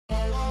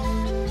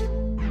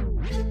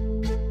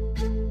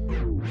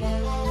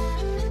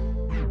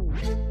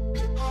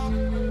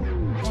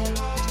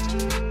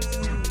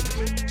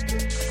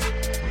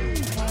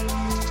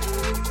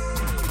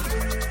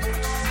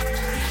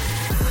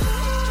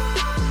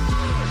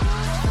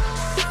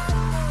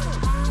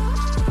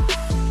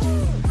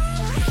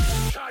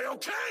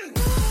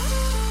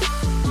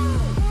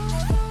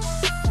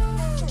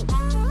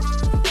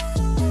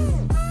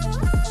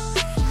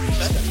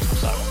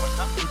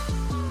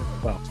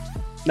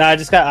No,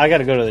 I got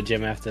to go to the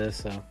gym after this.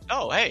 So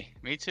Oh, hey,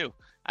 me too.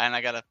 And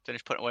I gotta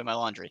finish putting away my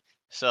laundry.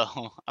 So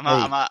hey,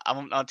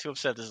 I'm not too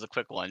upset. This is a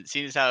quick one.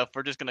 Seeing as how if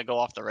we're just gonna go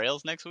off the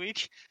rails next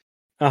week,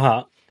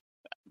 uh-huh.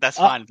 that's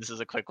Uh fine. If this is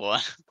a quick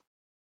one.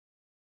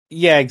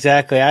 yeah,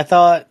 exactly. I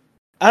don't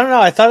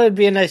know. I thought it'd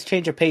be a nice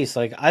change of pace.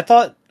 Like I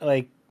thought,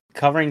 like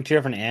covering two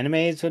different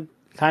animes would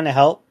kind of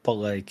help, but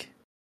like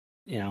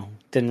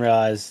didn't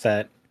realize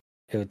that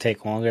it would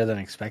take longer than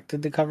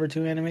expected to cover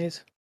two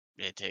animes.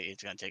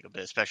 It's gonna take a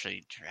bit,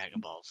 especially Dragon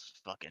Ball's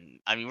fucking.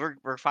 I mean,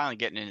 we're finally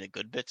getting into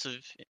good bits of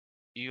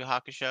Yu Yu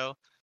Hakusho,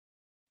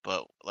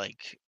 but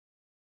like,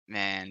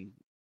 man,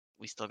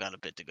 we still got a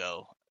bit to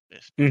go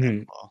with Dragon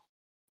Mm-hmm. Ball.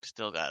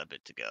 Still got a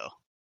bit to go.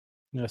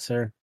 Yes,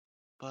 sir.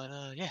 But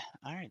yeah,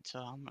 all right. So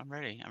I'm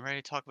ready. I'm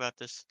ready to talk about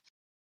this,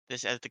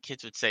 as the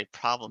kids would say,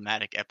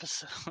 problematic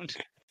episode.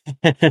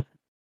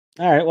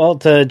 All right. Well,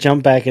 to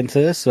jump back into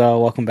this,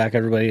 welcome back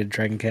everybody to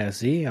Dragon Cast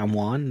Z. I'm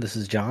Juan. This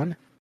is John,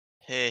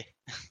 Hey,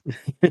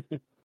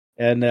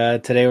 and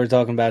today we're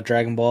talking about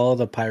Dragon Ball: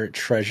 The Pirate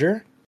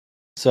Treasure.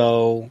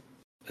 So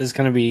this is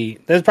probably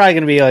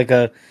gonna be like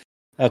a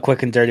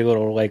quick and dirty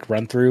little like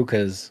run through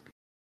because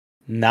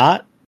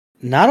not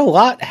not a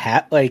lot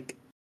like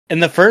in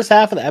the first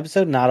half of the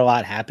episode. Not a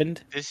lot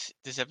happened. this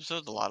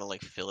episode's a lot of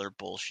like filler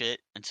bullshit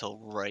until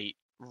right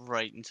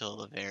until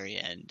the very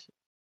end.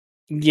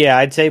 Yeah,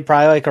 I'd say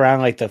probably like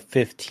around like the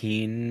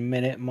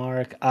 15-minute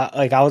mark.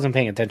 Like I wasn't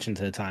paying attention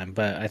to the time,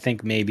 but I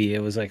think maybe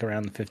it was like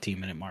around the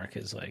 15-minute mark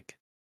is like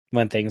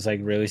when things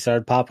like really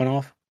started popping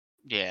off.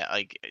 Yeah,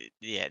 like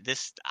yeah,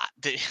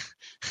 it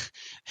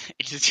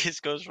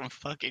just goes from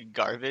fucking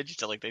garbage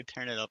to like they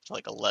turn it up to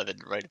like 11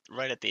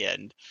 right at the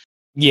end.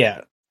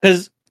 Yeah,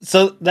 because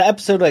so the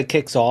episode like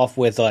kicks off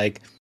with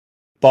like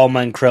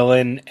Bulma and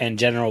Krillin and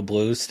General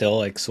Blue still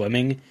like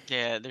swimming,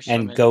 Yeah, they're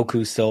and swimming.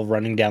 Goku still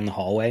running down the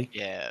hallway.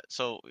 Yeah,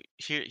 so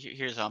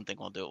here's how I'm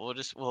thinking we'll do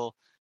it.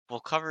 We'll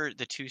cover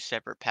the two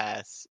separate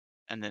paths,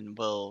 and then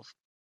we'll talk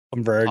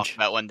Converge.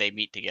 about when they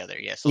meet together.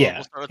 Yeah, so we'll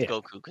Yeah, start with yeah,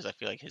 Goku because I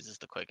feel like his is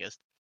the quickest.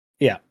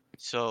 yeah.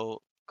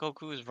 So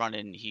Goku was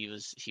running. He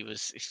was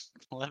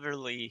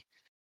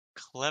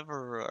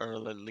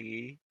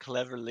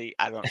cleverly.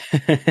 I don't.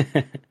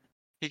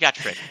 He got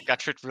tricked. Got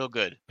tricked real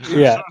good.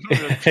 Yeah,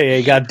 Real yeah,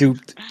 he got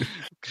duped.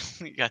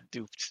 He got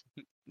duped.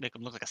 Make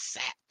him look like a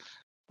sap.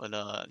 But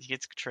he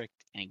gets tricked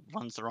and he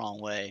runs the wrong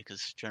way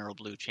because General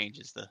Blue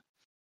changes the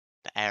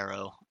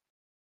arrow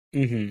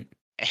Hmm.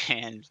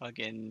 and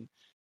fucking.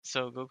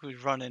 So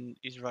Goku's running.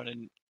 He's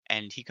running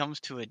and he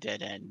comes to a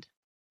dead end.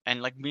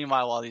 And like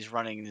meanwhile, while he's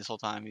running this whole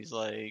time, he's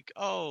like,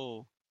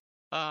 "Oh,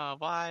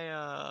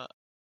 why,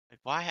 like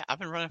why? I've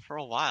been running for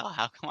a while.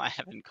 How come I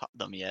haven't caught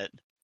them yet?"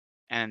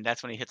 And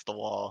that's when he hits the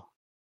wall.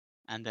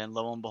 And then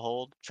lo and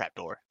behold,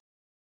 trapdoor,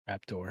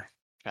 Trapdoor.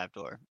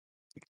 trapdoor.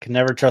 Can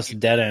never trust He, a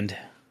dead end.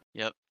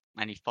 yep.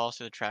 And he falls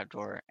through the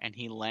trapdoor and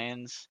he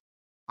lands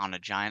on a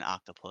giant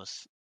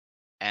octopus.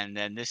 And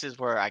then this is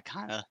where I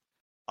kind of,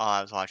 while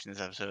I was watching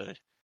this episode,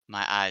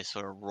 my eyes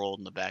sort of rolled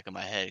in the back of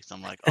my head because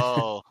I'm like,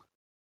 oh,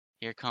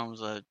 here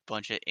comes a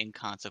bunch of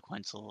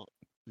inconsequential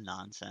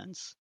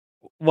nonsense.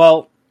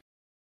 Well,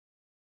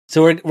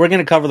 so we're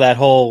gonna cover that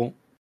whole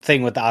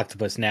thing with the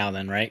octopus now,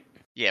 then, right?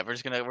 Yeah, we're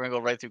gonna go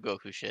right through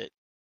Goku shit.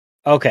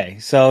 Okay,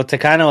 so to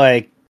kind of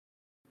like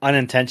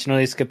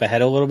unintentionally skip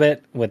ahead a little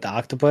bit with the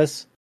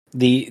octopus,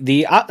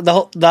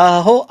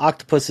 the whole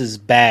octopus's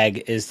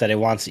bag is that it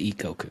wants to eat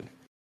Goku,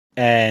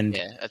 and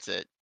Yeah, that's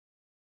it.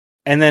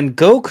 and then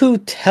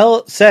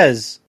Goku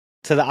says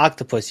to the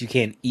octopus, "You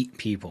can't eat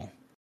people."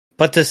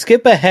 But to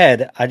skip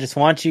ahead, I just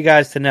want you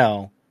guys to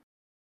know,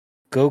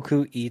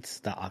 Goku eats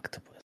the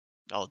octopus.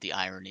 Oh, the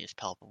irony is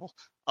palpable.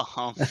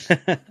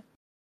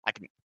 I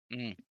can,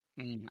 mm,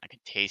 I can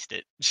taste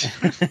it.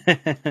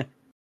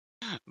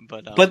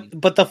 But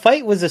but the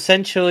fight was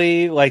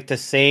essentially like the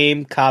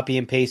same copy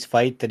and paste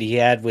fight that he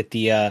had with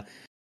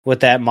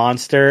that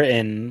monster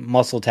in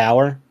Muscle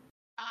Tower.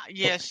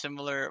 yeah,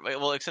 similar.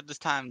 Well, except this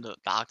time the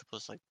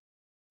octopus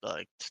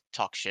like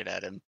talk shit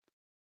at him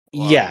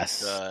while he's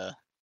Yes.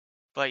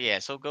 But yeah,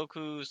 so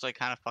Goku's like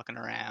kind of fucking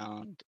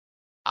around.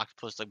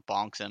 Octopus like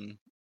bonks him.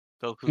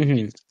 Goku Hmm.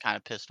 gets kind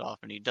of pissed off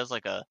and he does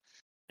like a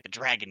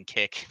dragon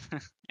kick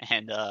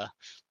and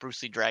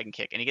Bruce Lee dragon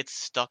kick and he gets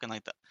stuck in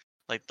like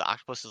the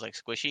octopus is like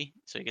squishy,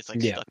 so he gets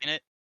like Yeah. stuck in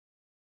it.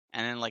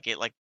 And then like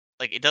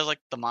it does like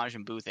the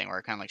Majin Buu thing where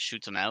it kind of like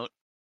shoots him out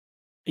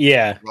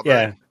Yeah. rubber,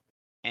 Yeah.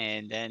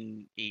 and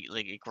then he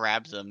like it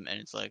grabs him and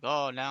it's like,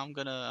 oh, now I'm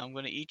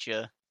gonna eat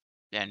you.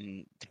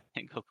 And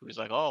Goku's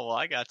like, oh well,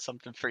 I got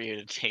something for you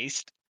to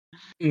taste.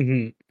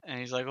 Hmm. And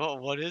he's like, oh,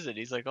 what is it?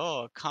 He's like,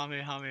 oh,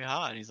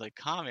 Kamehameha. And he's like,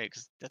 Kame,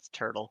 because that's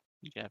turtle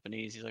in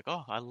Japanese. He's like,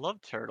 oh, I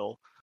love turtle.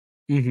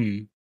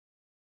 Hmm.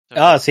 So Oh,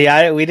 Goku,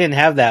 see, we didn't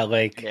have that.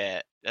 Like,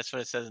 yeah, that's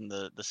what it says in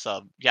the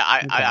sub. Yeah,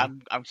 okay.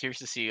 I'm curious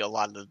to see a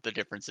lot of the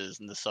differences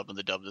in the sub and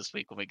the dub this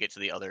week when we get to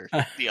the other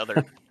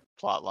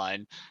plot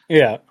line.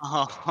 Yeah.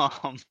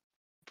 Um,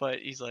 but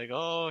he's like,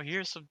 oh,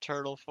 here's some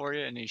turtle for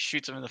you, and he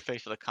shoots him in the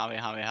face with a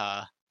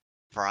Kamehameha,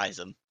 fries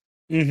him.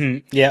 Hmm.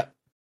 Yeah.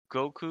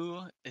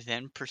 Goku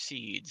then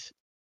proceeds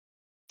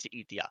to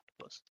eat the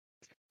octopus.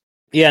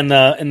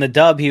 Yeah, in the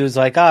dub, he was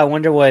like, "Oh, I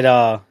wonder what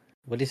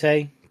did he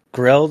say?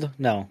 Grilled?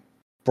 No,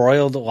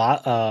 broiled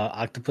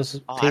octopus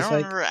Oh, I tastes don't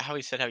like." remember how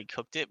he said how he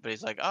cooked it, but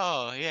he's like,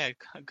 "Oh yeah,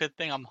 good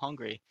thing I'm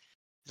hungry."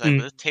 He's like,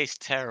 "But Mm. this tastes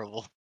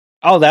terrible."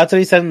 Oh, that's what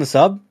he said in the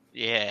sub.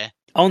 Yeah,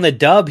 Oh, in the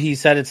dub, he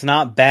said it's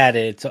not bad.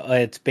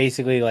 It's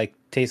basically like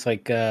tastes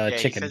like yeah.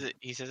 chicken.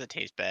 He says it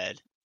tastes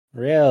bad.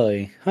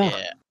 Really? Huh?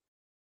 Yeah.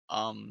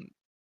 Um,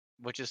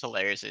 which is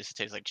hilarious. It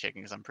tastes like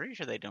chicken because I'm pretty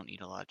sure they don't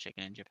eat a lot of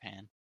chicken in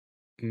Japan.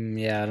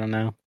 Yeah, I don't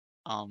know.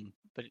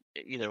 But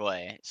either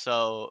way,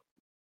 so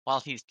while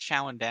he's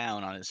chowing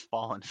down on his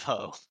fallen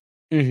foe,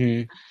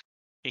 Mm-hmm.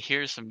 he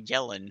hears some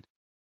yelling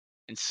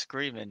and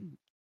screaming,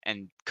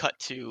 and cut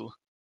to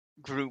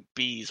Group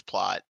B's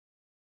plot,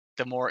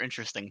 the more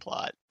interesting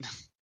plot.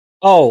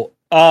 Oh,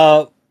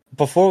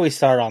 before we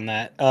start on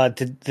that,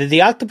 did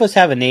the octopus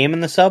have a name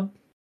in the sub?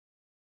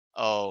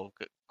 Oh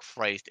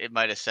Christ! It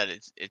might have said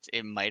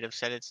it might have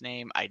said its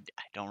name. I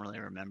don't really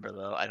remember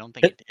though. I don't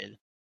think it did.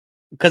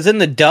 Because in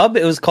the dub,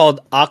 it was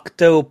called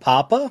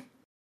Octopapa.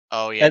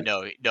 Oh yeah, And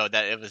no,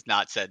 that it was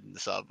not said in the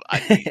sub.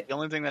 The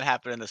only thing that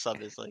happened in the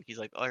sub is like he's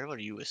like, "Oh, what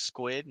are you, a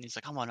squid?" And he's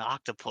like, "I'm an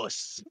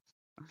octopus."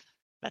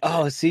 That's it.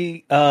 oh,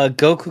 see,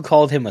 Goku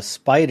called him a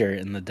spider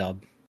in the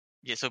dub.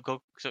 Yeah, so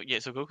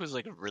Goku's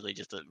like really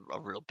just a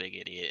real big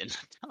idiot.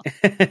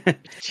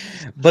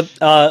 But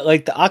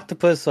like the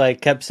octopus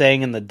like kept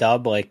saying in the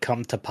dub like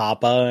 "come to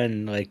Papa"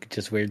 and like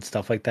just weird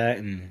stuff like that,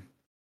 and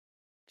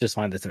just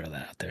wanted to throw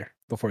that out there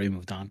before we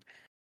moved on.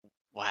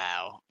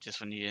 Wow, just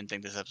when you didn't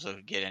think this episode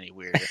could get any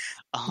weirder.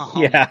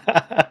 Um, Yeah.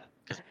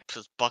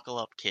 just buckle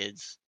up,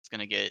 kids. It's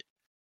gonna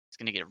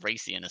get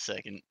racy in a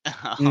second.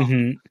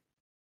 hmm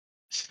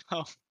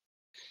So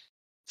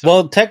so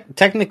Well,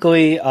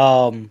 technically,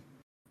 our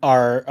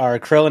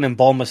Krillin and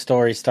Bulma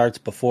story starts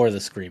before the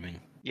screaming.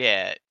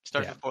 yeah, it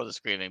starts Yeah. before the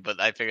screaming, but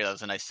I figured that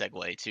was a nice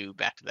segue to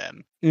back to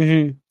them.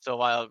 hmm So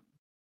while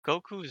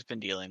Goku's been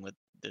dealing with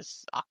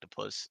this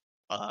octopus,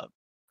 uh,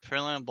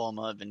 Krillin and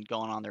Bulma have been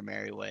going on their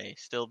merry way,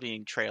 still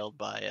being trailed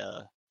by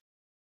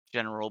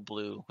General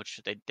Blue, which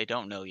they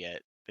don't know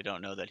yet. They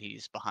don't know that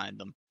he's behind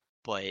them.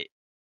 But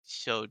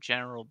so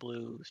General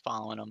Blue is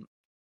following them,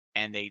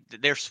 and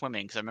they're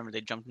swimming because I remember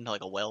they jumped into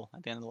like a well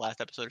at the end of the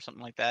last episode or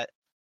something like that,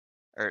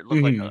 or it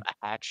looked like hmm a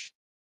hatch.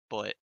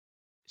 But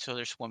so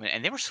they're swimming,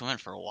 and they were swimming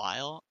for a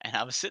while, and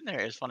I was sitting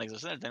there. It's funny because I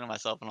was sitting there thinking to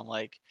myself, and I'm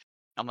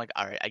like,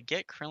 all right, I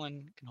get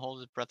Krillin can hold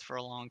his breath for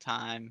a long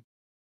time.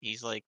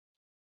 He's like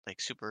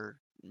super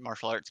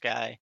martial arts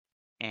guy,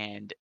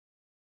 and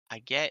I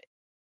get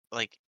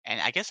like,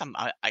 and I guess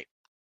I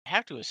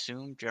have to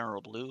assume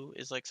General Blue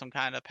is like some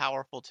kind of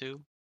powerful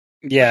too.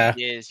 But he Yeah.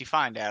 is. You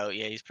find out,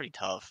 yeah, he's pretty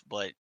tough.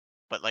 But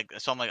like,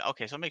 so I'm like,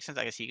 okay, so it makes sense.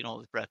 I guess he can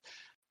hold his breath.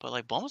 But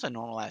like, Bulma's a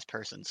normal ass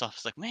person, so I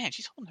was like, man,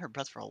 she's holding her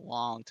breath for a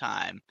long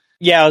time.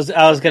 Yeah, I was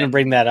But gonna then,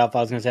 bring that up.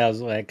 I was gonna say I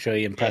was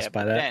actually impressed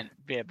by that.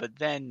 but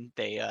then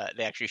they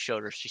actually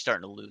showed her she's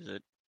starting to lose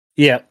it.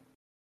 Yeah.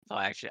 So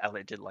I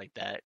did like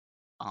that.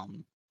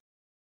 Um,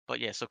 but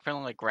yeah, so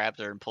Krillin like grabs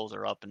her and pulls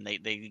her up, and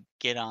they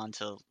get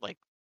onto like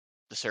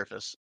the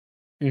surface,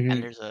 and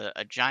hmm there's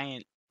a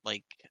giant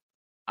like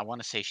I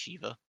want to say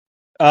Shiva.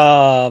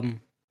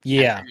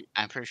 Yeah.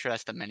 I'm pretty sure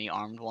that's the many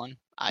armed one.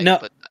 No,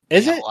 But they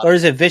is have a it lot or of.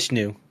 is it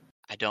Vishnu?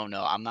 I don't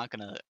know. I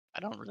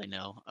don't really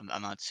know.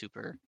 I'm not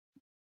super.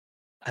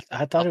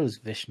 I thought Up. it was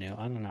Vishnu.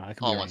 I don't know. I could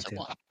be Hold on one wrong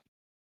second.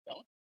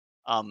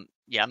 too.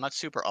 Yeah, I'm not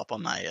super up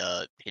on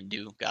my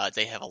Hindu gods.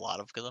 They have a lot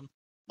of them.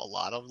 A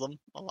lot of them.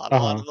 Uh A lot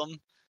huh. of them.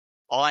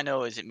 All I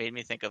know is it made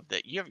me think of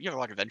the. You ever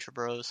watch Adventure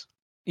Bros?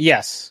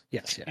 Yes.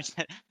 Yes. Yes.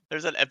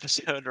 There's an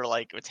episode where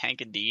like with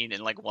Hank and Dean,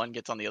 and like one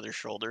gets on the other's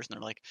shoulders, and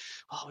they're like,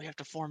 "Oh, we have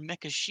to form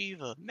Mecha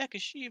Shiva, Mecha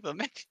Shiva,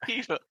 Mecha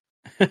Shiva."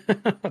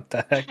 What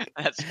the heck?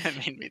 That's what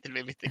it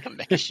made me think of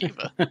Mecha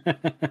Shiva.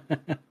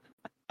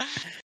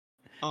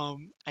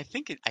 I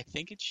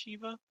think it's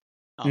Shiva.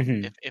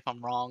 hmm If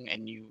I'm wrong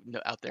and you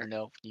know, out there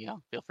know,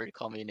 feel free to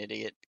call me an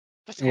idiot.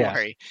 But Yeah.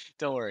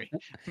 don't worry.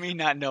 Me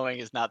not knowing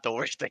is not the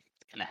worst thing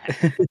that's gonna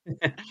happen.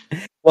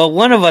 Well,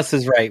 one of us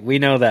is right. We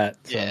know that.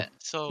 So. Yeah.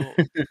 So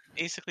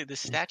basically, the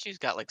statue's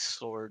got like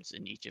swords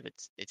in each of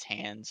its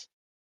hands,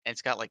 and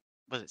it's got like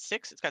was it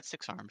six? It's got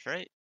six arms,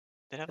 right?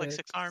 Did it have like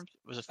six arms?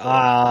 Was it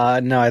four?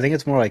 No, I think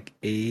it's more like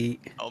 8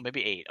 Oh,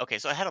 maybe eight. Okay,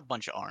 so it had a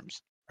bunch of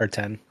arms. or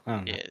 10. I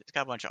don't Yeah, know. it's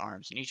got a bunch of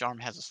arms, and each arm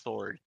has a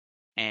sword.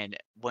 And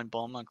when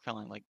Bulma and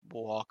Krillin like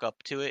walk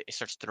up to it, it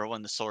starts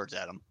throwing the swords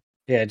at them.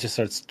 Yeah, it just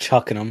starts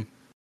chucking them,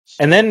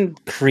 and So then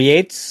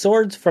creates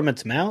swords from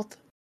its mouth.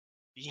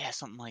 yeah,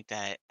 something like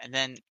that. And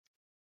then,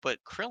 but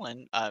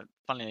Krillin,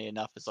 funnily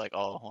enough, is like,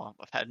 oh, well,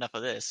 I've had enough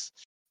of this.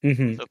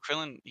 hmm So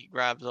Krillin he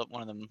grabs up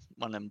one of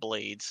them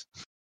blades,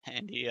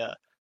 and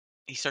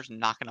he starts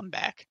knocking them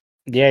back.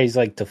 Yeah, he's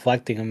like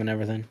deflecting them and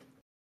everything.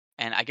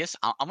 And I guess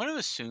I'm gonna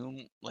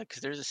assume like,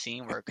 because there's a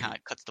scene where it kind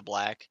of cuts to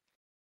black,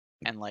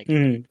 and like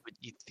hmm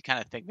you kind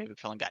of think maybe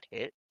Krillin got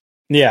hit.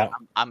 Yeah.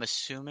 I'm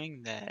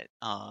assuming that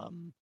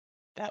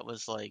that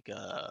was like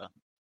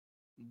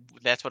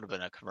That would have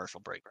been a commercial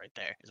break right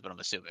there, is what I'm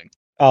assuming.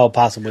 Oh,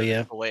 possibly,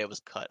 yeah. The way it was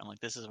cut, I'm like,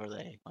 this is where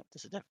they like,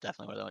 this is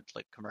definitely where they went to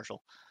like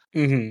commercial.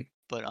 Hmm.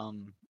 But oh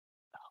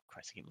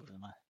Christ, I keep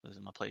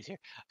losing my place here.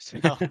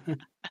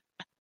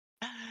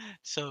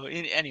 So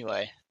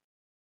anyway,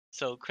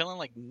 so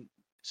Krillin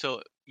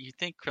so you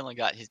think Krillin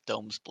got his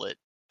dome split,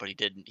 but he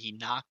didn't. He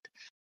knocked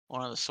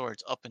one of the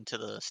swords up into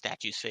the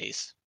statue's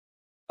face.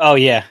 Oh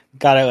yeah,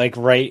 got it like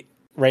right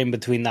in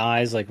between the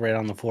eyes, like right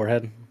on the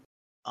forehead.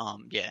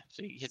 Yeah,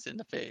 so he hits it in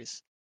the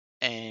face,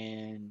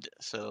 and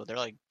so they're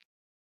like,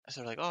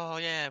 oh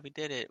yeah, we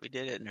did it,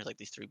 and there's like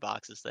these three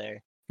boxes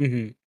there,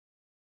 Hmm.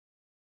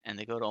 and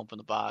they go to open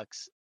the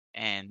box,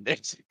 and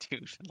there's a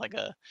dude with like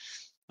a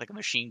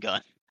machine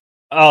gun.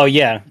 Oh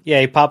yeah, yeah.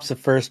 He pops the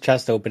first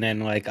chest open in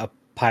like a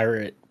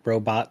pirate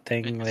robot It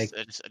thing. just Like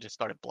it just, it just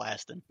started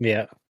blasting.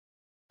 yeah,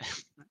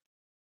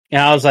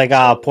 and I was And like,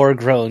 ah, so poor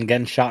Krillin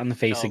getting shot in the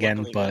face no,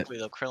 again. But luckily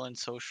though,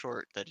 Krillin's so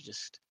short that it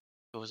just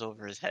goes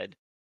over his head.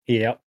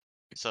 yeah,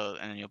 So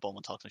and then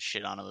Bulma talks some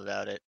shit on him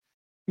about it.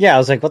 yeah. I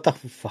was like, what the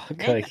And fuck?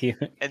 then Like he,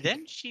 and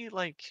then she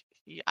like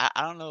I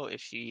don't know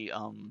if she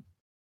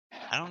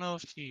I don't know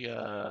if she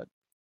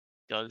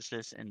does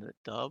this in the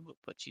dub,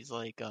 but she's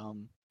like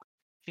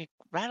she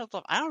rattled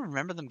off. I don't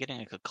remember them getting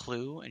like a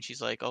clue, and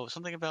she's like, oh,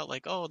 something about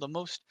like, oh, the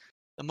most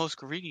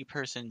greedy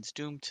person's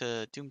doomed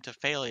to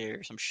failure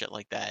or some shit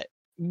like that.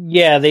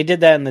 yeah, they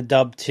did that in the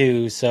dub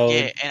too. So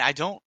Yeah, and I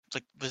don't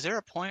like. Was there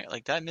a point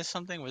like did I miss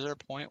something? Was there a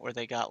point where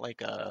they got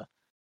like a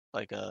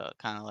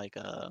kind of like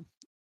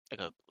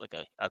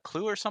a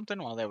clue or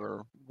something while they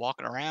were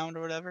walking around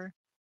or whatever?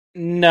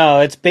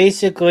 no, it's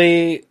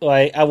basically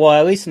like, well,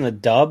 at least in the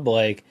dub,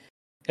 like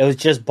it was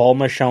just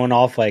Bulma showing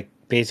off like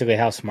basically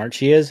how smart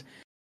she is,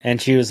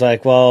 and she was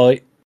like, well,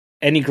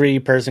 any greedy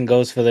person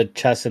goes for the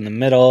chest in the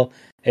middle.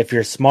 If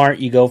you're smart,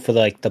 you go for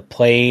like the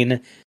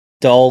plain,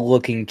 dull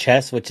looking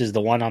chest, which is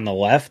the one on the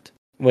left,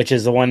 which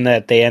is the one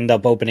that they end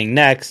up opening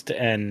next,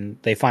 and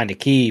they find a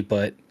key,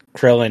 but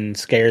Krillin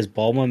scares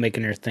Bulma,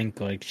 making her think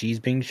like she's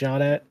being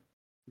shot at.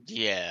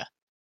 Yeah,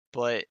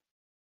 but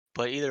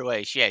either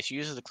way, she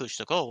uses the clue. She's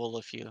like, oh well,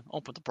 if you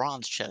open the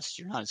bronze chest,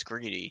 you're not as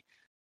greedy.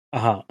 Uh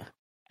huh.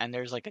 And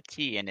there's like a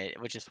key in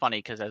it, which is funny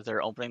because as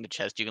they're opening the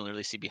chest, you can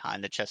literally see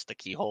behind the chest the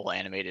keyhole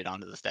animated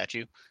onto the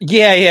statue.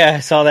 Yeah, yeah, I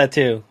saw that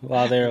too.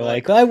 While they were They're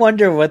like, like, I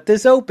wonder what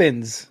this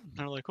opens.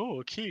 oh,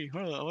 a key.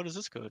 What does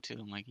this go to?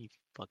 I'm like, you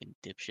fucking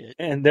dipshit.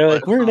 And they're But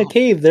like, we're in a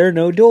cave, there are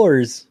no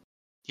doors.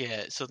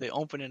 yeah, so they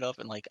open it up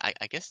and like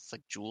I guess it's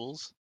like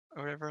jewels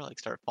or whatever, like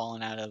start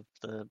falling out of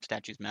the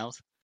statue's mouth.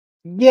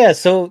 Yeah,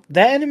 so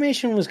that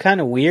animation was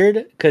kind of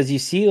weird because you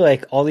see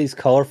like all these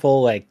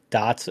colorful like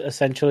dots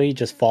essentially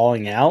just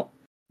falling out,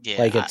 Yeah,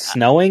 like it's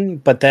snowing,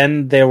 but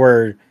then there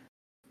were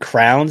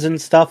crowns and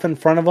stuff in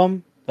front of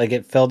them, like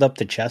it filled up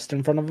the chest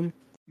in front of them.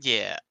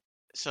 yeah.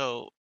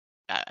 So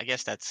I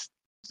guess that's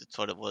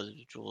what it was,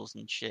 jewels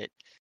and shit.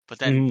 But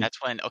then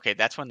Mm,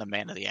 that's when the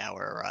man of the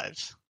hour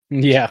arrives.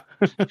 yeah.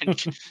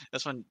 And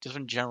that's when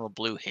General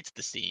Blue hits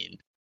the scene.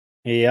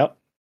 Yep.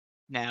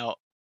 Now,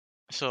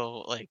 so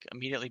like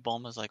immediately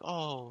Bulma's like,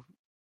 oh,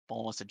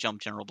 Bulma wants to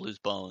jump General Blue's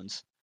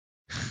bones.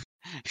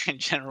 And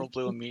General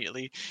Blue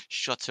immediately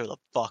shuts her the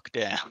fuck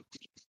down.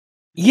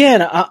 Yeah,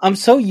 and I'm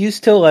so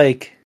used to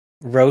like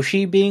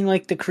Roshi being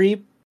like the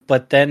creep,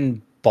 but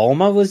then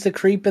Bulma was the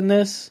creep in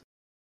this.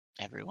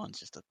 Everyone's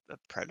just a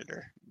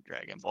predator in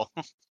Dragon Ball.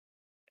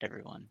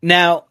 Everyone.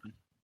 Now,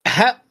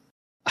 how,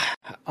 I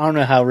don't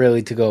know how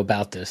really to go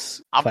about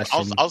this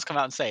question. I'll just come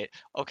out and say it.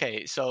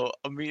 Okay, so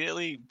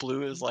immediately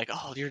Blue is like,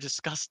 "Oh, you're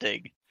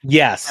disgusting," and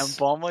Yes.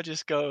 Bulma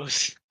just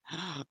goes,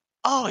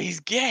 "Oh, he's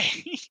gay."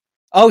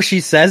 Oh, she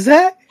says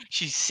that?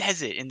 She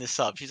says it in the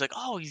sub. She's like,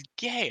 "Oh, he's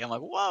gay." I'm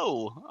like,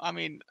 "Whoa!" I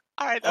mean,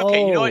 all right,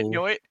 okay. You know what? You know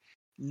Oh. what?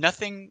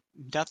 Nothing.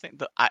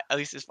 At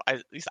least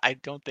I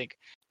don't think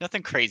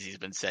nothing crazy has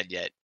been said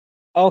yet.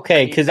 I Okay,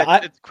 mean, because I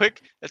it's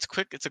quick. It's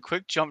quick. It's a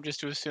quick jump just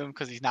to assume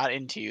because he's not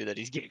into you that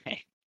he's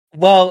gay.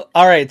 well,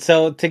 all right.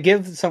 So to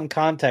give some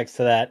context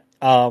to that,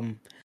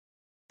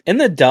 in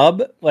the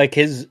dub, like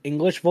his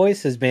English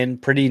voice has been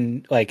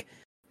pretty like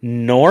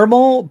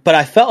normal, but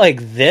I felt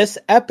like this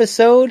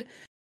episode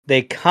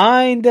they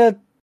kind of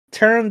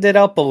turned it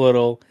up a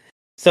little.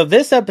 So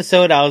this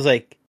episode, I was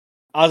like,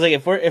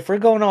 if we're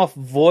going off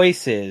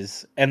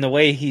voices and the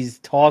way he's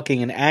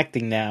talking and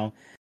acting now,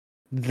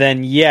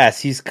 then yes,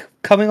 he's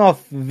coming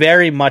off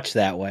very much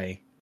that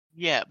way.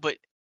 Yeah, but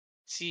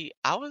see,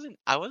 I wasn't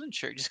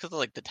sure just because of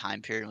like the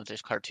time period when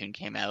this cartoon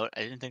came out.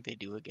 I didn't think they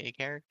do a gay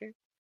character,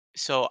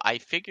 so I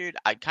figured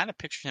I kind of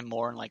pictured him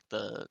more in like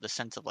the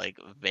sense of like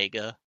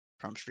Vega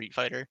from Street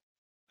Fighter,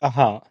 Uh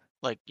huh.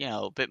 like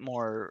a bit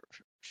more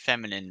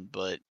feminine,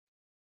 but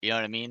you know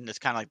what I mean. That's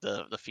kind of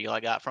like the feel I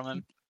got from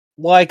him.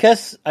 Well, I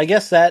guess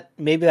that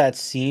maybe that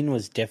scene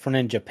was different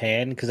in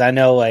Japan because I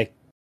know like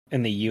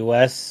in the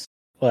U.S.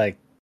 like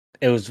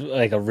it was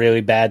like a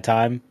really bad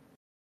time.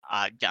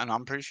 Yeah, and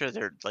I'm pretty sure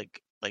they're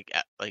like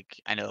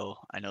I know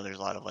there's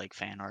a lot of like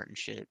fan art and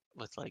shit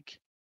with like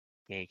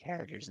gay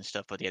characters and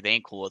stuff, but yeah, they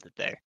ain't cool with it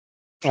there.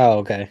 Oh,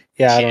 okay.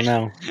 Yeah, I don't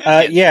know.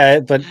 Yeah, Yeah,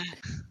 but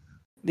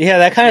Yeah,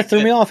 that kind of Like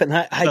threw me off, and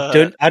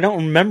I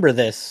don't remember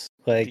this.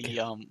 Like,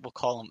 we'll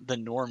call them the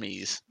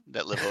normies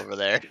that live over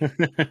there.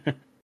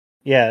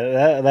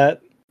 yeah,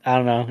 that I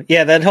don't know.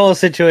 Yeah, that whole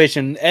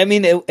situation. I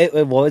mean,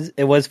 it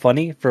was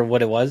funny for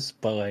what it was,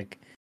 but like,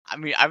 I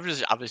mean, I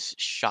was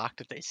shocked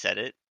that they said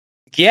it.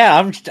 yeah,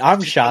 I'm Just for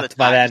the shocked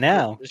by time, that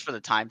now just for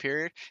the time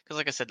period. Because,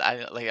 like I said, I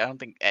don't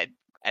think at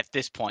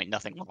this point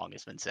nothing wrong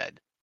has been said.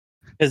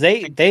 because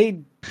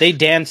they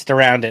danced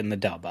around it in the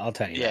dub. I'll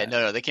tell you Yeah, that.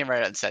 no, they came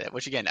right out and said it.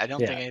 Which again, I don't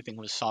think Yeah, anything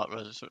was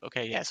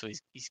okay. Yeah, so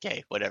he's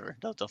gay. Whatever,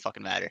 don't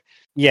fucking matter.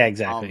 yeah,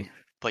 exactly.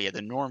 But yeah,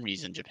 the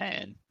normies in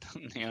Japan,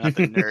 not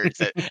the nerds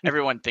that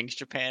everyone thinks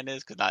Japan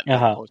is, because not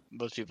Uh-huh.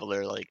 most people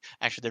are like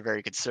actually they're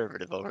very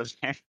conservative over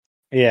there.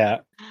 Yeah,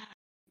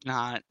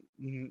 Not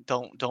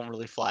don't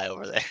really fly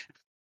over there.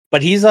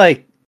 but he's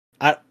like,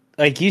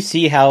 like you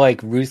see how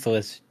like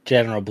ruthless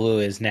General Blue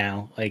is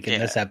now, like in Yeah,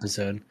 this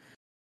episode,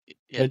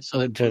 yeah. So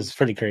then which is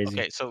pretty crazy.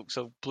 okay, so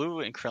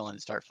Blue and Krillin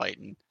start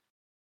fighting.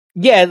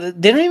 Yeah,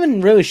 they don't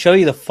even really show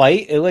you the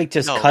fight. It like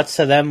just No, cuts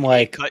to them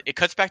like, it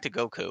cuts back to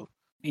Goku,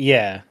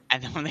 yeah,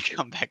 and then when they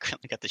come back,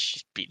 Krillin got the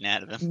shit beaten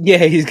out of him. yeah.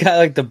 He's got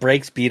like the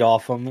brakes beat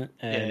off him,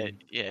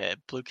 and Yeah.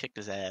 Blue kicked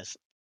his ass,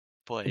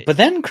 but but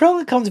then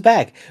Krillin comes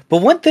back.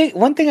 But one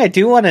thing I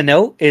do want to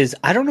note is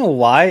I don't know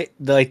why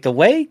the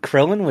way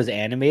Krillin was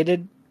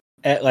animated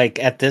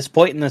at this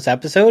point in this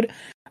episode,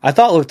 I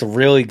thought looked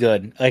really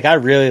good. Like I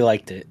really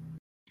liked it.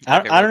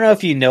 okay, I don't know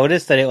if you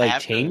noticed that it like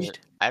have changed.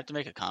 I have to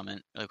make a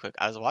comment really quick.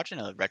 I was watching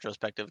a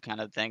retrospective kind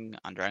of thing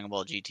on Dragon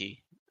Ball GT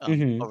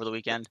Mm-hmm. over the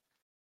weekend,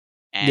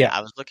 and Yeah.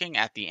 I was looking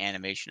at the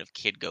animation of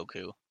Kid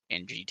Goku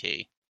in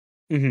GT.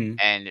 Mm-hmm.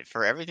 And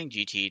for everything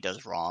GT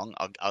does wrong,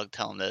 I'll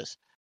tell him this: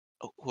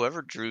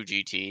 whoever drew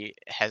GT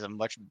has a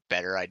much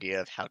better idea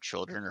of how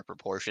children are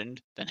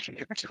proportioned than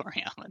Akira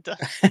Toriyama does.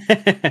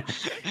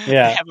 They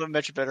Yeah. have a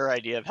much better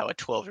idea of how a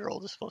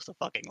 12-year-old is supposed to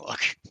fucking look.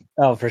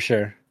 Oh, for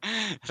sure.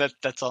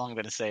 That's all I'm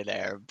gonna say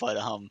there. But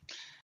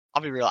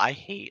I'll be real. I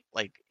hate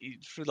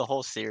through the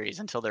whole series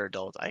until they're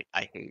adults.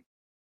 I hate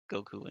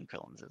Goku and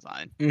Krillin's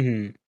design.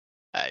 Mm-hmm.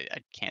 I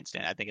can't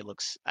stand it. I think it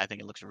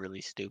looks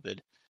really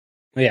stupid.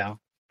 Yeah.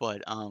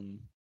 But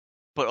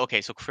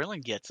okay. So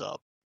Krillin gets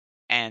up,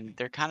 and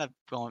they're kind of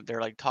going.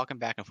 They're like talking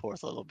back and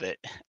forth a little bit,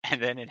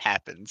 and then it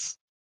happens.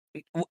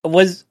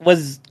 Was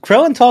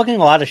Krillin talking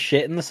a lot of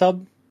shit in the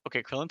sub?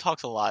 Okay, Krillin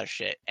talks a lot of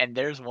shit, and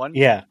there's one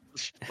Yeah.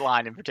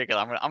 line in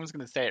particular. I'm just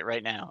gonna say it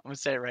right now. I'm gonna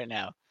say it right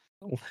now.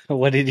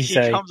 What did he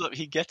say? Comes up,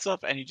 he gets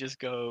up, and he just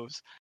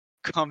goes,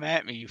 "Come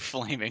at me, you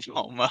flaming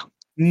homo."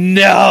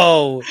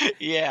 No.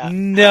 Yeah.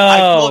 No. I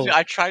told you.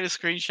 I tried a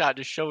screenshot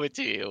to show it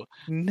to you,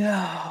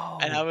 No.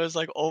 and I was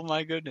like, "Oh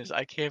my goodness,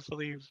 I can't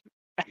believe."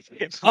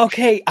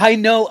 Okay, I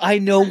know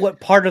what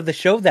part of the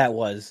show that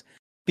was,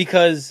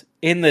 because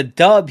in the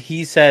dub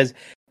he says,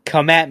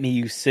 "Come at me,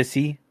 you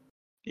sissy."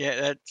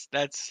 Yeah,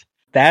 that's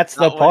the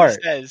not what part. he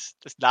says.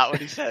 That's not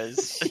what he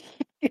says.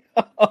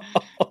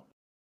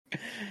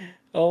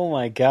 Oh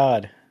my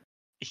god,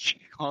 He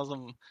calls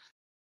him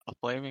a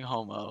flaming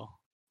homo,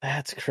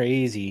 that's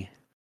crazy.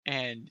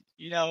 and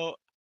I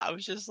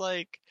was just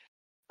like,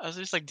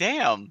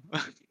 damn.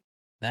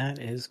 That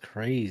is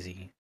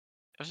crazy.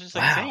 I was just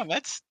like, damn,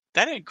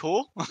 that ain't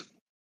cool.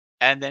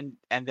 and then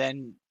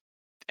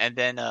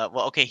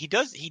well, okay, he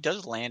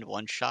does land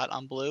one shot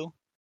on Blue.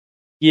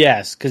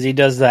 Yes, because he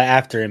does the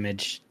after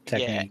image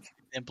technique.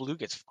 Yeah, and Blue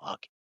gets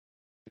fucking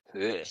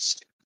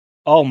pissed.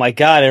 Oh my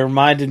god, it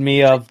reminded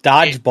me of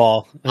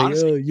Dodgeball.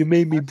 Honestly, oh, you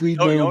made me bleed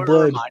you my know own what it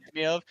blood. reminded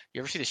me of?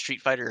 You ever see the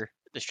Street Fighter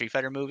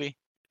movie?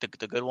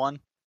 The good one?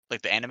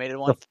 Like the animated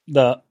one?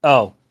 No,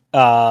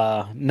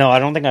 I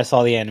don't think I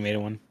saw the animated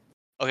one.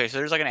 Okay, so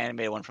there's like an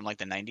animated one from like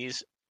the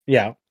 90s.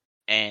 Yeah.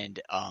 And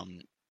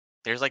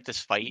there's like this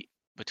fight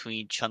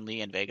between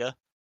Chun-Li and Vega.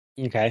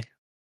 Okay.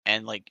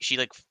 And like she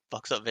like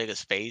fucks up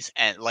Vega's face,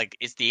 and like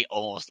it's the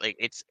almost like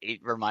it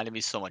reminded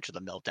me so much of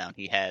the meltdown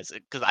he has,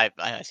 because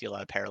I see a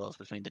lot of parallels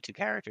between the two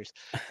characters.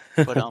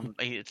 But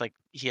it's like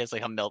he has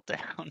like a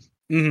meltdown,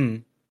 Mm-hmm.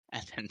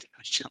 and then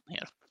Chun-Li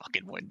out a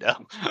fucking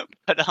window.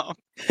 But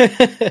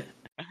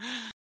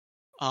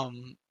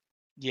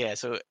yeah.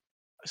 So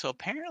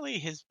apparently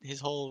his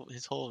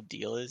whole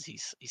deal is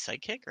he's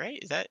psychic, right?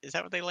 Is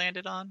that what they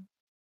landed on?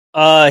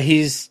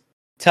 He's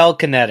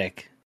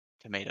telekinetic.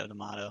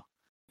 Tomato.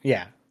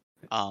 Yeah.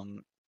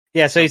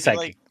 Yeah. So he's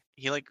psychic.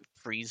 He like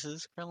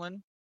freezes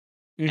Krillin,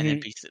 Mm-hmm. and then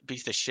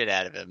beats the shit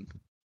out of him.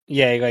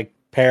 Yeah, he like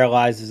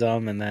paralyzes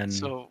him, and then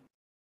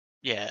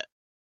yeah.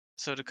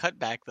 So to cut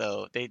back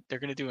though, they're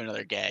gonna do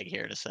another gag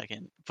here in a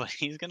second, but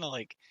he's gonna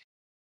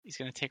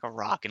take a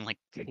rock and like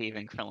cave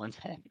in Krillin's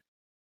head.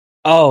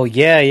 Oh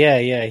yeah.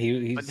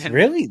 He's then,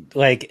 really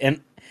like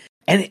and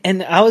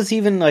I was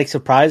even like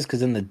surprised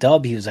because in the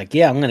dub he was like,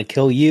 "Yeah, I'm gonna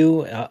kill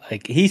you."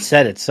 Like he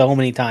said it so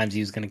many times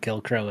he was gonna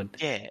kill Krillin.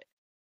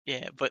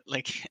 Yeah, but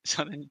like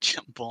so then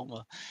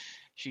Bulma,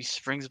 she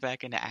springs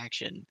back into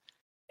action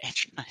and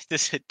tries to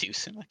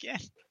seduce him again.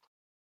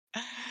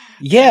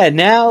 Yeah,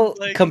 now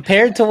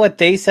compared to what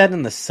they said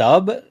in the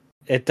sub,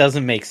 it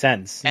doesn't make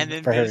sense and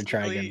then for her to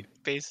try again.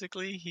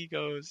 basically he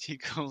goes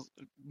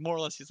more or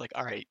less. He's like,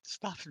 all right,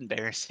 stop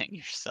embarrassing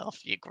yourself,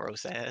 you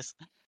gross ass.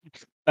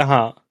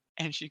 Uh-huh.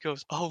 And she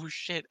goes, oh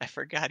shit, I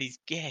forgot he's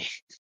gay.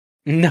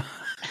 No.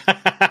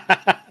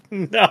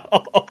 No.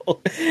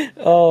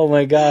 Oh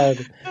my god.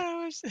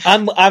 Oh, shit.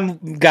 I'm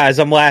guys,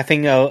 I'm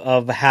laughing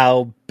of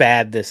how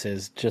bad this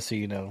is, just so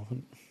you know.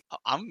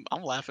 I'm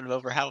laughing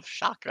over how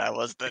shocked I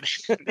was that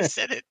they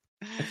said it.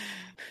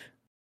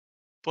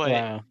 But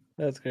Wow.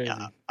 That's yeah,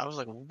 crazy. I was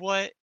like,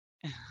 what?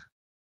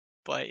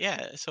 But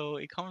yeah, so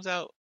it comes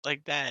out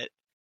like that,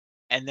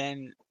 and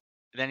then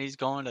he's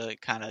going to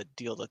kind of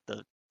deal with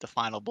the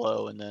final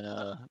blow, and then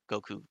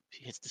Goku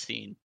hits the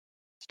scene,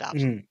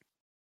 stops him,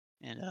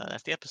 Mhm. and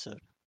that's the episode.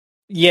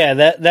 Yeah,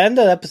 that the end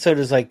of the episode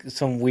is like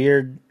some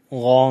weird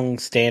long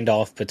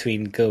standoff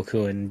between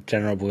Goku and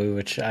General Blue,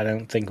 which I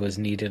don't think was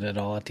needed at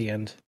all at the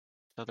end.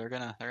 So they're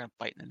gonna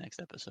fight in the next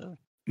episode,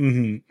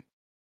 Hmm.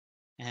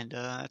 and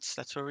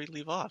that's where we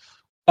leave off.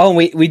 Oh,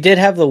 we did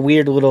have the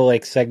weird little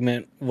like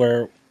segment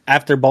where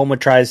after Bulma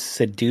tries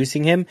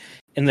seducing him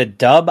in the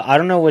dub, I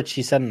don't know what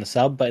she said in the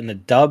sub, but in the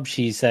dub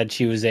she said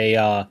she was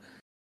a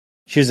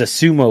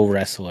sumo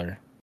wrestler.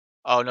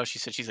 Oh no, she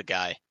said she's a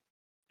guy.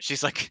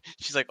 She's like,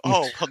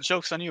 oh, well,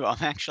 joke's on you. I'm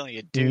actually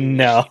a dude.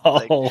 No.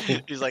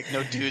 She's like,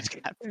 no dudes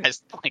got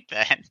pressed like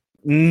that.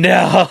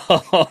 No.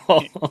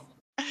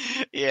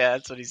 Yeah,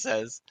 that's what he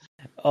says.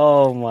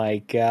 Oh my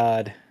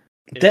god.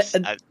 Is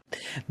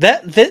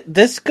That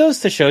this goes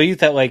to show you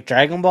that like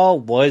Dragon Ball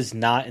was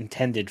not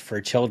intended for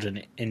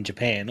children in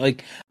Japan.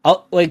 Like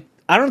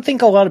I don't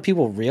think a lot of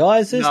people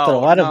realize this, but a no,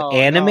 lot of no, no.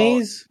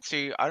 animes.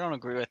 See, I don't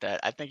agree with that.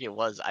 I think it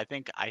was. I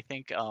think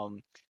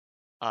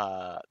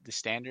the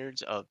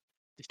standards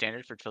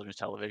for children's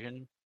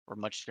television were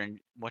much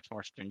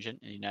more stringent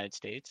in the United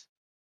States.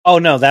 Oh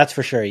no, that's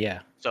for sure. Yeah,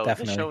 So this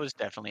show definitely. was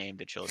definitely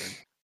aimed at children.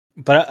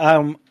 But a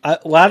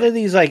lot But of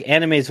these like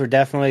animes were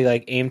definitely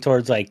like aimed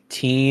towards like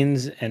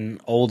teens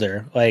and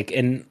older, like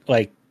in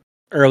like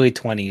early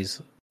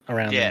 20s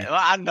around yeah, there.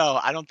 well, I no,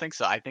 I don't think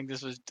so. I think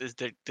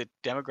the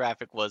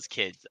demographic was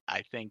kids.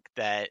 I think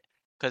that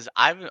because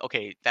I've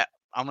okay that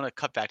I'm gonna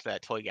cut back to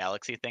that Toy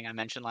Galaxy thing I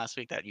mentioned last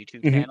week, that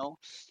YouTube Hmm. channel.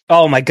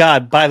 Oh my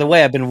god! By the I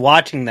way, I've been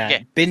watching Yeah,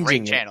 that, great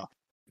binging it. channel,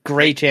 Great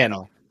great channel.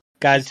 channel, He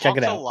guys. Check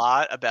it talks a out.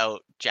 lot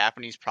about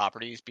Japanese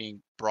properties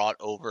being brought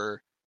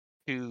over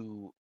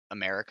to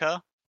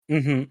America.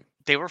 Hmm.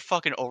 They were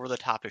fucking over the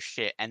top as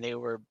shit, and they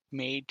were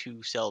made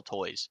to sell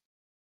toys.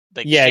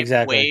 Like Yeah, shit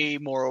exactly. way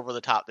more over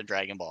the top than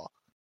Dragon Ball.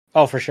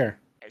 Oh, for sure.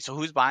 So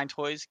who's buying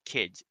toys?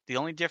 Kids. The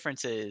only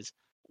difference is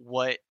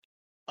what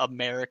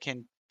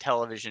American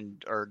television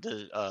or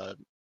the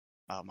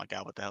oh my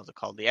god, what the hell is it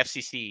called? The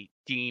FCC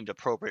deemed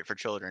appropriate for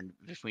children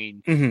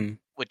between Hmm.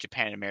 what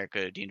Japan and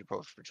America deemed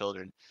appropriate for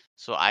children.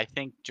 So I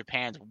think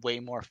Japan's way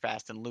more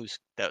fast and loose.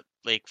 That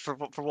like for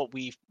what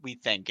we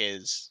think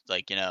is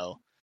like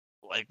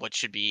like what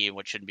should be and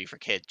what shouldn't be for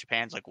kids.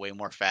 Japan's like way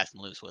more fast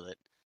and loose with it.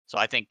 So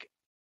I think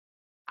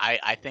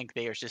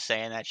they are just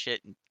saying that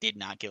shit and did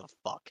not give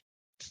a fuck.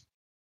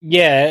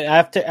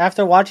 Yeah,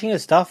 after watching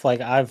his stuff,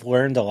 like I've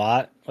learned a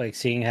lot. Like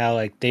seeing how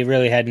like they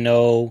really had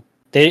no,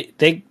 they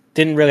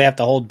didn't really have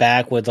to hold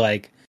back with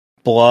like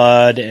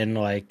blood and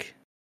like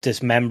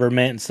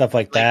dismemberment and stuff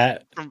like Like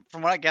that.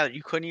 from what I gathered,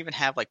 you couldn't even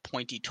have like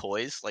pointy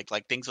toys, like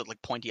things with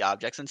like pointy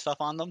objects and stuff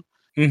on them.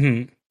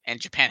 Hmm. And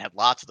Japan had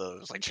lots of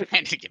those. Like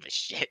Japan didn't give a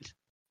shit.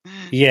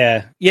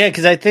 Yeah, yeah,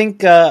 because I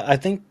think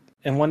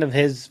in one of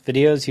his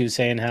videos he was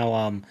saying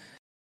how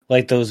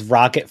like those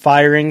rocket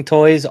firing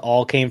toys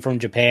all came from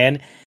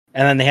Japan,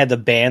 and then they had to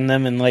ban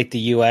them in like the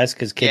U.S.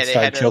 because Yeah, kids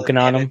started choking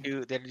on them. they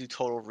had to do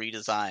total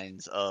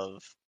redesigns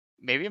of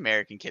maybe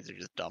American kids are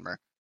just dumber.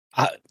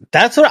 Uh,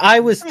 that's what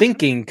I was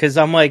thinking because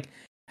I'm like,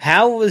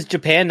 how was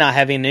Japan not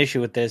having an issue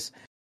with this?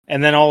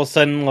 And then all of a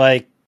sudden,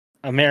 like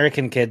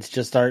American kids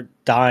just start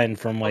dying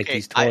from like Okay,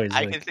 these toys.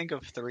 I can Like, think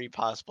of three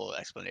possible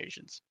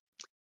explanations.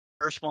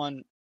 First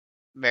one,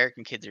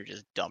 American kids are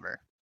just dumber.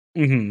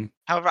 hmm.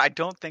 However, I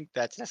don't think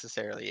that's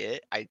necessarily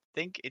it. I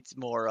think it's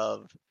more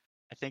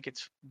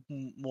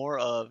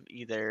of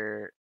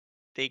either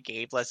they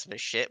gave less of a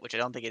shit, which I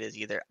don't think it is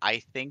either.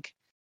 I think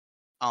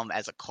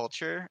as a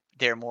culture,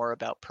 they're more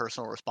about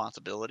personal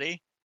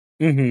responsibility.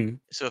 Hmm.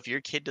 So if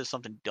your kid does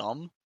something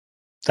dumb,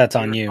 That's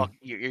on you.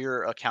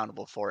 you're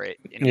accountable for it.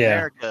 In Yeah.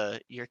 America,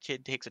 your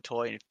kid takes a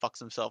toy and fucks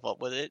himself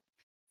up with it.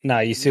 Nah,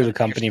 you sue the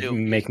company, Sue,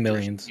 make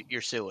millions.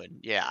 you're suing.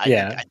 Yeah,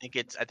 Yeah, I think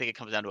it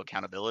comes down to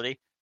accountability.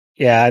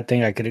 yeah. I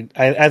think I could.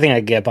 I think I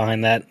get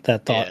behind that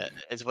thought. Yeah,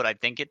 is what I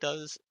think it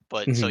does.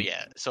 But so Hmm.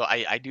 yeah, so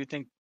I do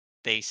think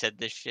they said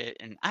this shit,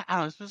 and I don't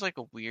know. This was like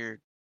a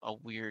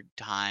weird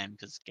time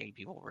because gay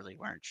people really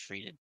weren't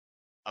treated.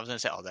 I was gonna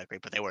say all that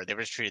great, but they were. They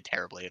were just treated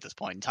terribly at this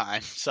point in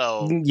time.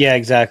 So Yeah,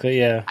 exactly.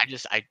 Yeah.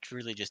 I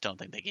really just don't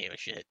think they gave a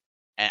shit.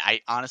 And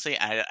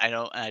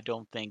I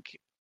don't think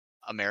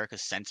America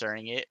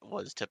censoring it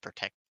was to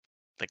protect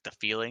like the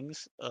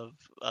feelings of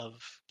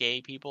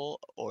gay people,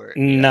 or I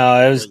think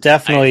No, it was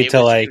definitely to it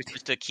was like.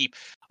 just to keep.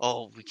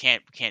 Oh, we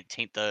can't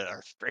taint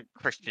our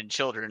Christian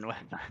children with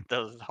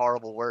those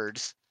horrible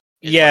words.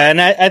 Yeah, and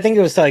I think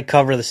it was to like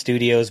cover the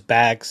studio's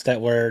backs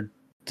that were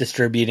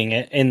distributing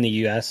it in the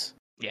U.S.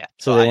 Yeah,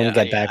 so they wouldn't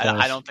get backlash.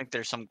 I don't think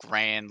there's some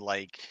grand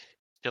like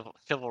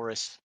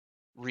chivalrous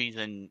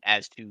reason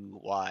as to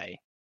why.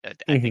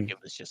 I think it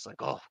was just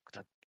like, oh,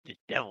 the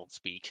devil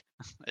speak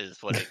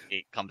is what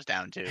it comes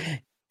down to.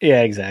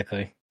 Yeah,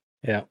 exactly.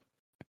 Yeah,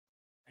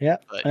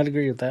 But, I'd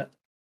agree with that.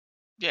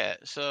 Yeah,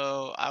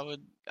 so I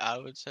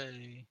would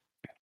say,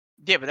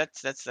 yeah, but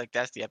that's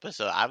the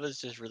episode. I was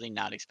just really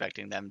not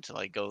expecting them to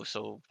like go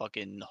so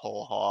fucking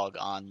whole hog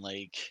on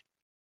like.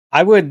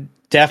 I would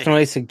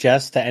definitely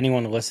suggest to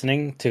anyone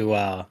listening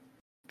to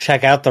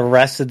check out the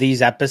rest of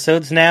these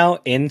episodes now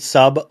in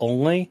sub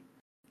only,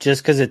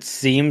 just because it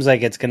seems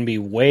like it's going to be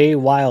way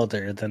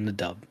wilder than the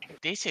dub.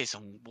 They say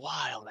some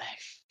wild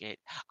ass shit.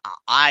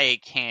 I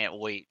can't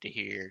wait to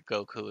hear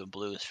Goku and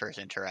Blue's first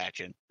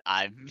interaction.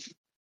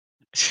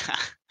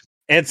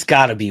 It's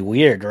got to be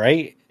weird,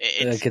 right?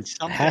 It's like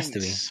it has to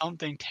be.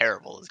 Something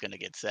terrible is going to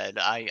get said.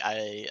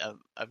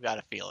 I've got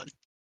a feeling.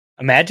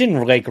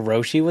 Imagine like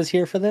Roshi was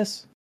here for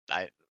this.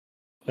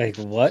 Like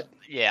what?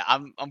 Yeah,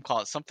 I'm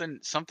calling something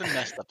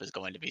messed up is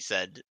going to be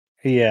said.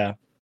 Yeah.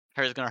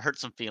 It's going to hurt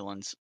some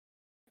feelings.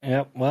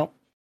 Yep. Well,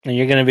 and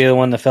you're going to be the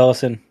one that fell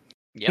us in.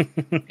 Yep.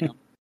 Yep.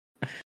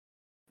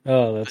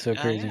 Oh, that's so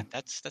crazy. Yeah,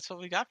 that's what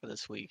we got for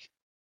this week.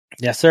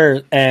 Yes,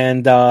 sir.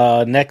 And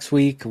next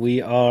week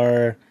we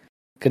are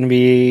going to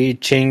be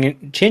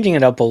changing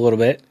it up a little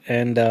bit,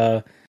 and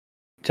John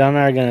and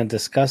I are going to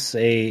discuss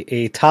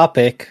a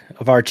topic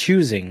of our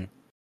choosing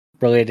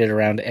related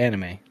around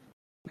anime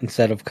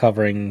instead of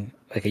covering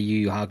like a Yu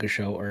Yu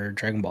Hakusho or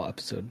Dragon Ball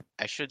episode.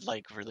 I should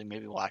like really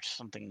maybe watch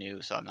something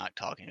new, so I'm not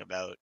talking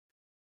about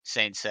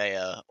Saint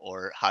Seiya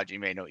or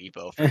Hajime no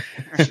Ippo for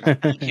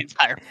the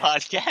entire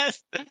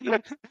podcast.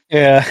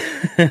 Yeah.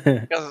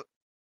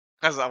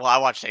 Because I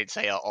watch Saint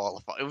Seiya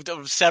all the time. There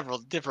were several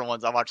different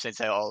ones. I watch Saint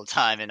Seiya all the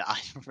time, and I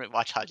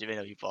watch Hajime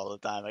no Ippo all the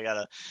time.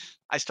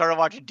 I started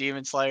watching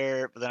Demon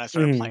Slayer, but then I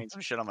started playing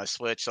some shit on my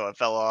Switch, so it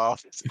fell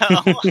off.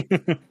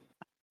 So.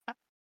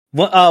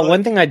 Well,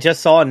 one thing I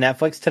just saw on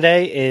Netflix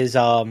today is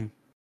I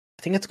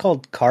think it's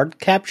called Card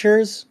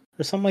Captures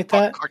or something like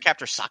that. Card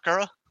Capture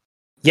Sakura?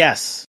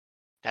 Yes.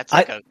 That's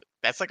like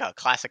a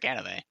classic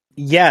anime.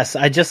 Yes,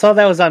 I just saw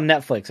that was on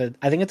Netflix.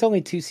 I think it's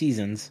only 2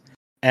 seasons.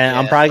 And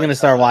I'm probably going to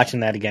start watching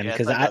that again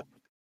because I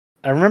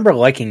remember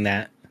liking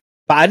that.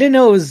 But I didn't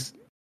know it was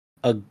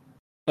I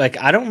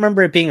don't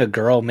remember it being a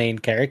girl main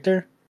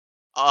character.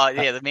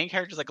 Yeah, the main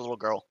character is like a little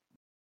girl.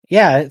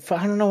 Yeah,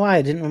 I don't know why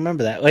I didn't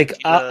remember that. Like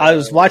I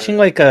was watching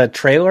like a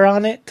trailer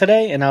on it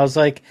today, and I was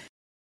like,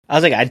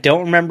 I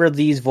don't remember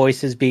these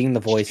voices being the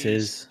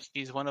voices.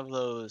 She's one of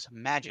those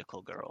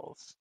magical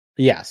girls.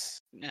 Yes.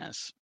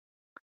 Yes.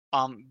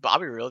 But I'll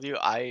be real with you.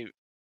 I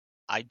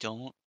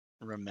don't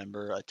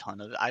remember a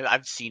ton of it.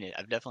 I've seen it.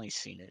 I've definitely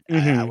seen it.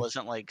 Mm-hmm. I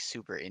wasn't like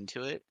super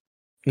into it.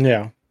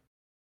 Yeah.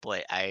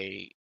 But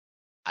I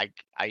kind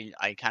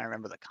of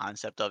remember the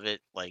concept of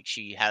it. Like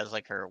she has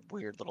like her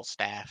weird little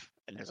staff,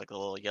 and there's like a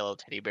little yellow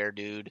teddy bear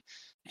dude.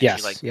 And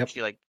yes. She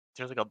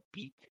there's like a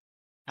beak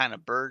kind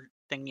of bird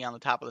thingy on the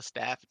top of the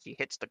staff. She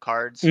hits the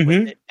cards with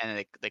it,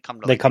 and they come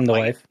to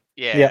life.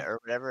 Yeah, or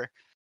whatever.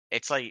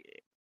 It's like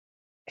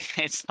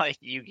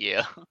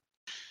Yu-Gi-Oh.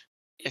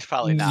 It's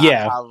probably not.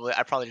 Yeah.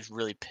 I probably just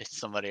really pissed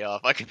somebody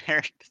off. I compare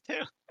it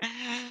to.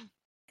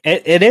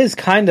 It is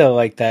kind of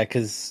like that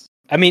because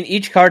I mean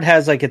each card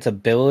has like its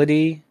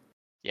ability.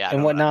 Yeah,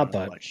 and whatnot,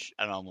 I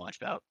don't know much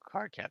about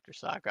Card Captor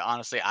Sakura.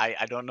 Honestly,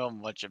 I don't know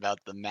much about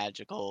the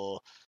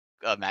magical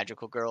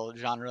girl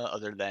genre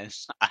other than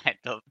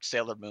the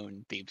Sailor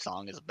Moon theme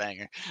song is a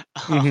banger.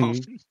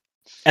 Mm-hmm.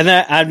 And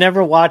then I've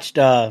never watched.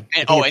 And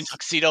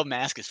Tuxedo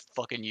Mask is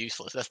fucking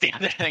useless. That's the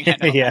other thing I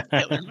know. Yeah.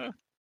 About Sailor Moon.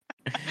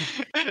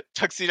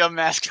 Tuxedo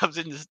Mask comes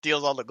in and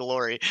steals all the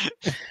glory.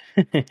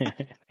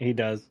 He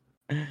does.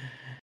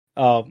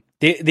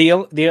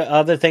 The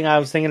other thing I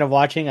was thinking of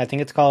watching, I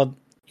think it's called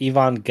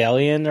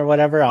Evangelion or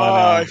whatever.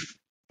 I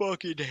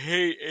fucking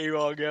hate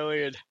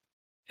Evangelion.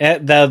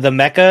 The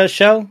mecha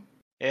show.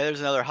 Yeah,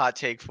 there's another hot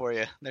take for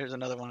you. There's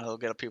another one that'll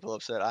get people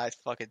upset. I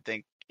fucking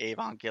think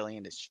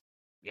Evangelion is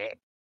shit.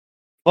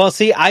 Well,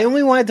 see, I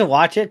only wanted to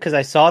watch it because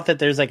I saw that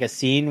there's like a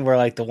scene where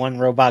like the one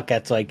robot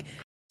gets like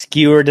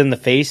skewered in the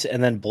face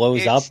and then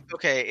blows up.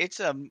 Okay, it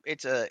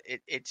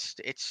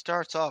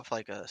starts off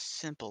like a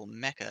simple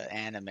mecha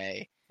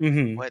anime,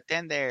 but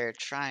then they're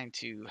trying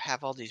to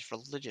have all these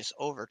religious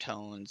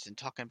overtones and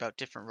talking about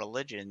different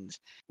religions.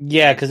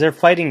 Yeah, because they're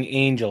fighting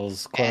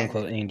angels, quote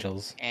unquote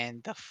angels.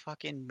 And the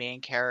fucking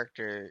main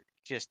character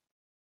just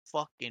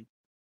fucking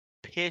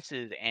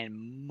pisses and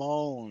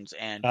moans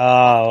and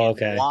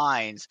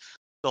whines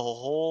the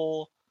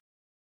whole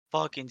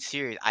fucking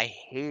series. I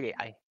hate it.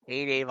 I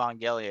hate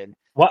Evangelion.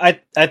 Well,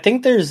 I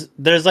think there's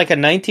like a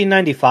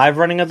 1995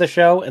 running of the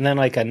show, and then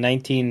like a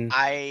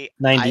 1998.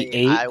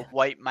 I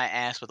wipe my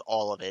ass with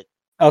all of it.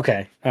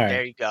 Okay, all right.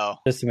 There you go.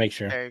 Just to make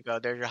sure. There you go.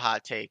 There's your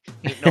hot take.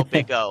 Ain't no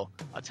Big O.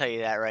 I'll tell you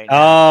that right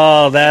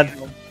now. Oh, that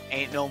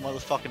ain't no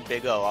motherfucking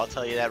Big O. I'll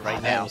tell you that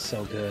right now. That was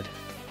so good.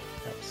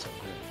 That was so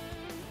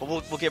good. But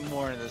we'll get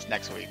more into this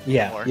next week.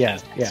 Yeah,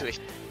 Week.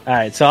 All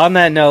right. So on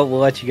that note, we'll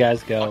let you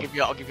guys go. I'll give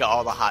you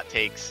all the hot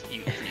takes,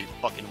 you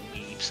fucking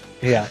weebs.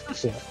 Yeah.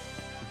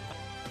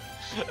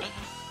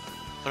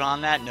 But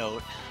on that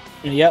note.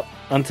 Yep.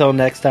 Until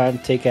next time,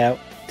 take care.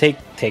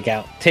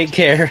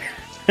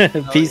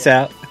 Peace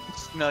out.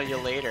 Smell you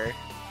later.